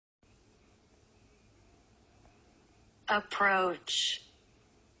approach,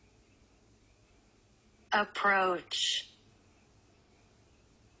 approach,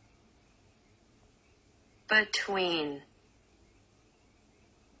 between,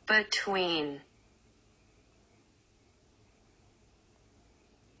 between,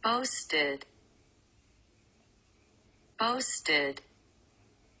 boasted, boasted,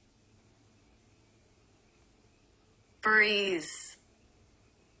 breeze,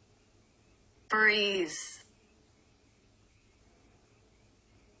 breeze,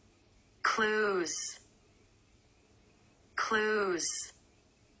 clues, clues,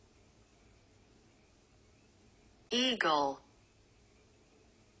 eagle,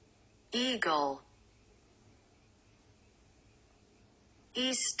 eagle,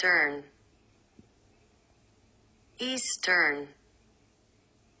 eastern, eastern,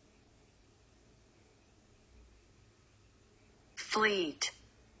 fleet,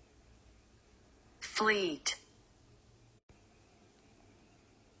 fleet,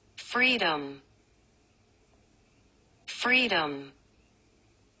 freedom, freedom,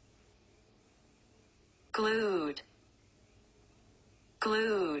 glued,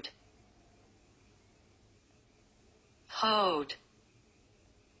 glued, hoed,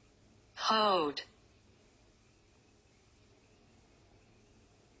 hoed,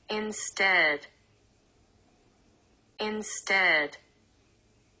 instead, instead,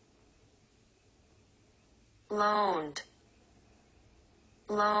 loaned,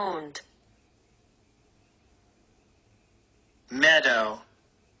 loaned, meadow,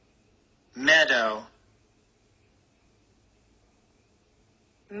 meadow,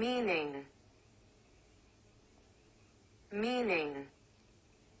 meaning, meaning,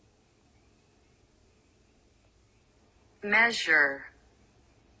 measure,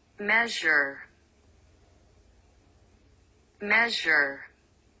 measure, measure,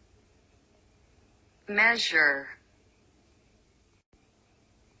 measure,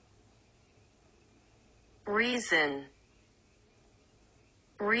 reason,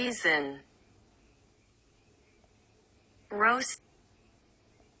 reason, roast,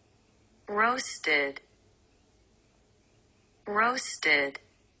 roasted, roasted,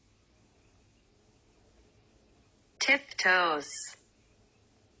 tiptoes,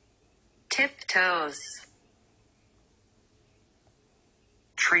 tiptoes,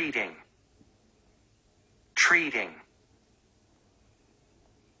 treating, treating,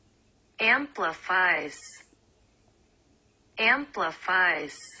 amplifies,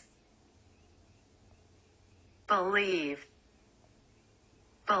 amplifies, believe,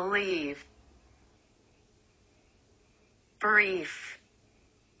 believe, brief,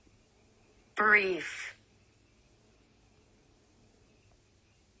 brief,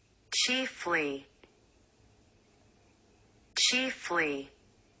 chiefly, chiefly,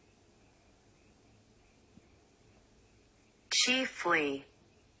 chiefly,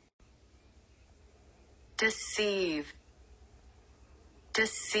 deceive,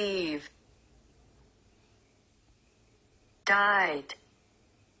 deceive, died,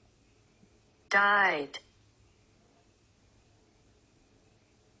 died,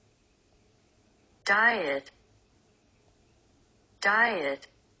 diet, diet,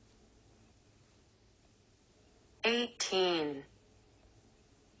 18,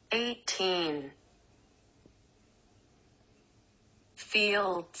 18,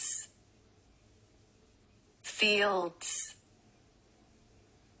 fields, fields,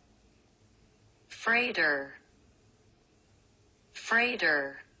 freighter,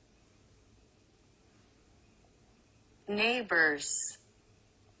 freighter, neighbors,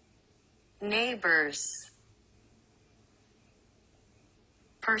 neighbors,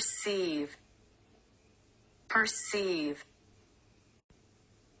 perceive, perceive,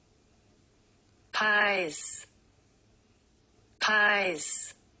 pies,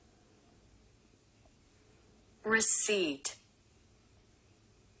 pies, receipt,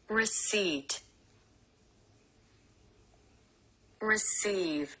 receipt,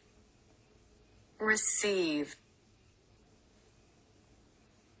 receive, receive,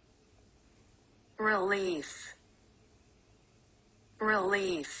 relief,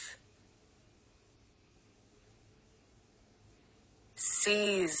 relief,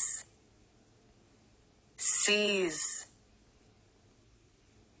 seize, seize,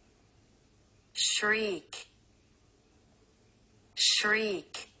 shriek,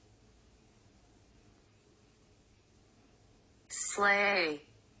 shriek, slay,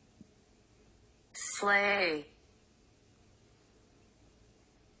 slay,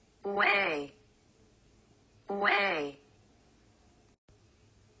 way, way,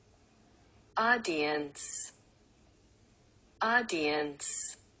 audience,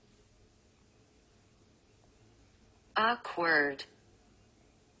 audience, awkward,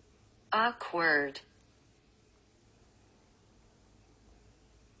 awkward,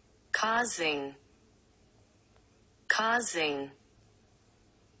 causing, causing,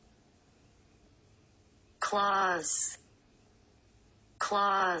 clause,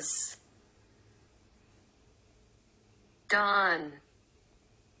 clause, dawn,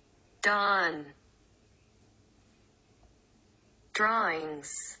 dawn,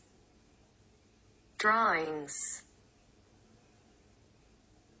 drawings, drawings,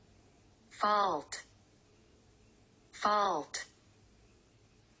 fault, fault,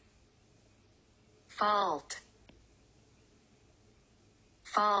 fault,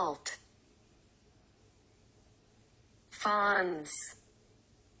 fault, fawns,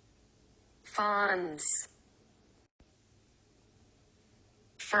 fawns,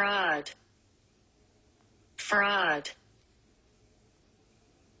 fraud, fraud,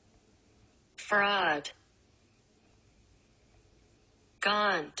 fraud,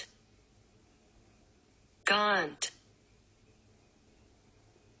 gaunt, gaunt,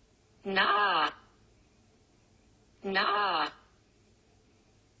 nah, nah,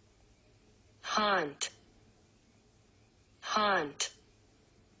 hunt, hunt,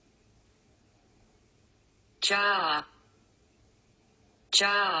 jaw,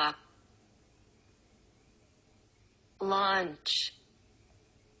 jaw, launch,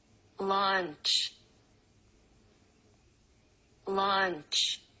 launch,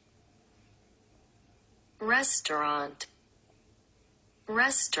 launch, restaurant,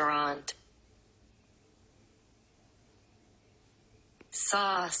 restaurant,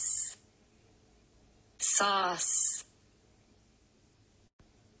 sauce, sauce,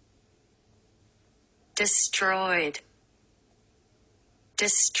 destroyed,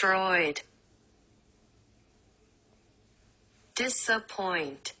 destroyed,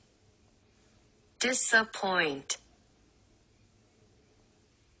 disappoint, disappoint,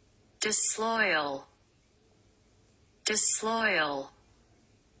 disloyal, disloyal,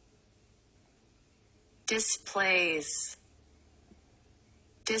 displays,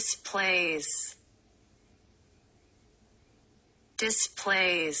 displays,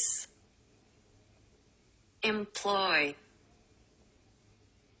 displays, employ,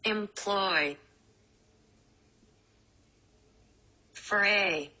 employ,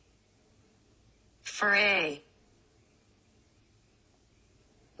 fray, fray,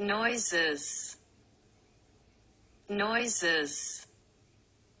 noises, noises,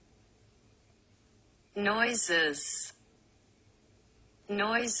 noises,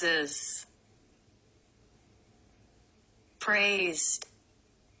 noises, praised,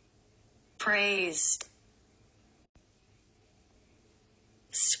 praised,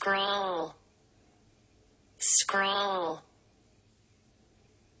 scroll, scroll,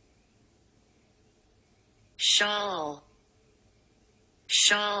 shawl,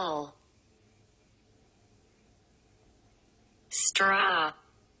 shawl, straw,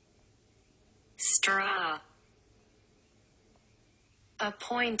 straw,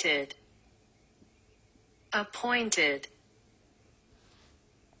 appointed, appointed,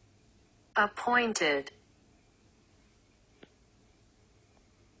 appointed,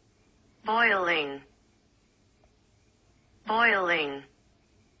 boiling, boiling,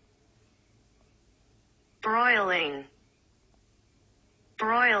 broiling,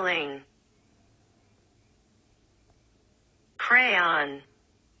 broiling, crayon,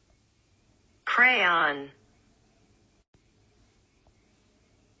 crayon,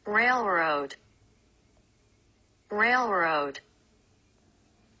 railroad, railroad,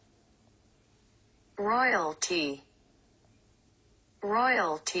 royalty,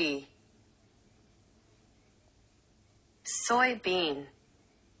 royalty, soybean,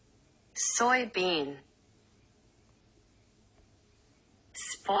 soybean,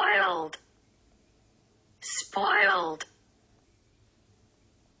 spoiled, spoiled,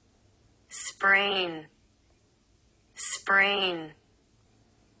 sprain, sprain,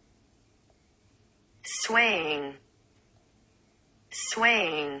 swaying,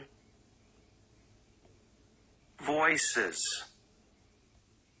 swaying, voices,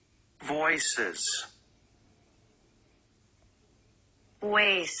 voices,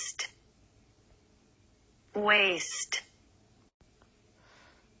 waste, waste,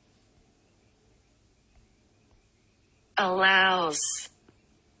 allows,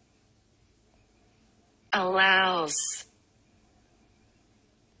 allows,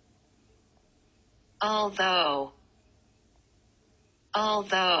 although,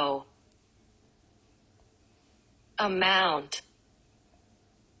 although, amount,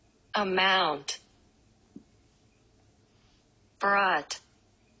 amount, brought,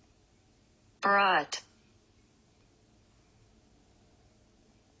 brought,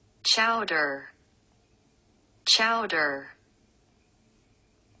 chowder, chowder.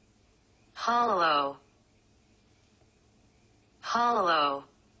 Hollow, hollow.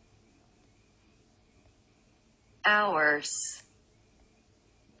 Hours,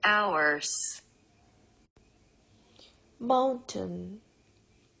 hours. Mountain,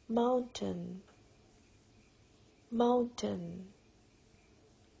 mountain, mountain,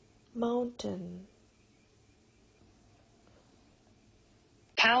 mountain.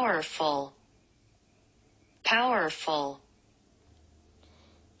 Powerful, powerful.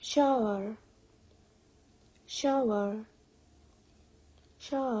 Shower, shower,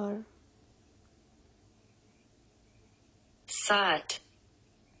 shower. Sot,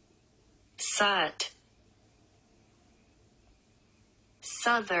 sot.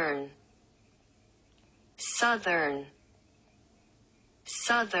 Southern, southern,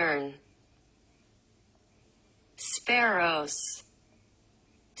 southern. Sparrows,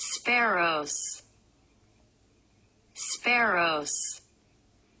 sparrows, sparrows.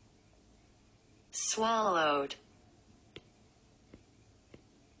 Swallowed,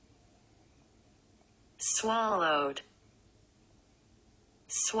 swallowed,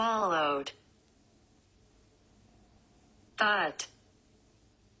 swallowed. Thought,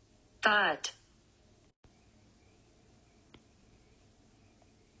 thought.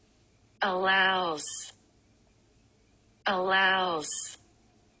 Allows, allows.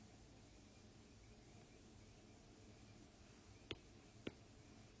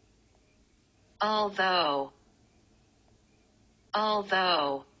 Although,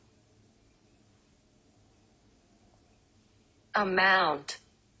 although. Amount,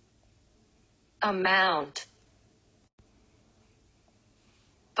 amount.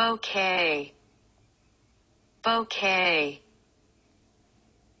 Bouquet, bouquet.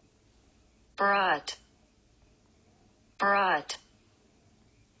 Brought, brought.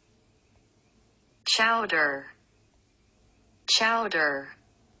 Chowder, chowder.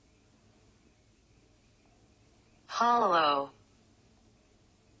 Hollow,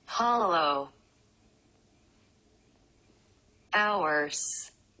 hollow.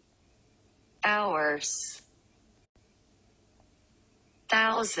 Hours, hours.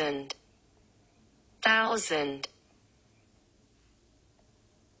 Thousand, thousand.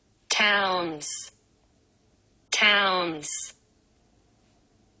 Towns, towns.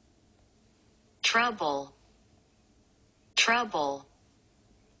 Trouble, trouble.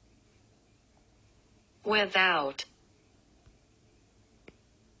 Without,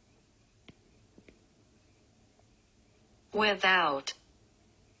 without,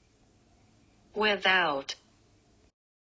 without.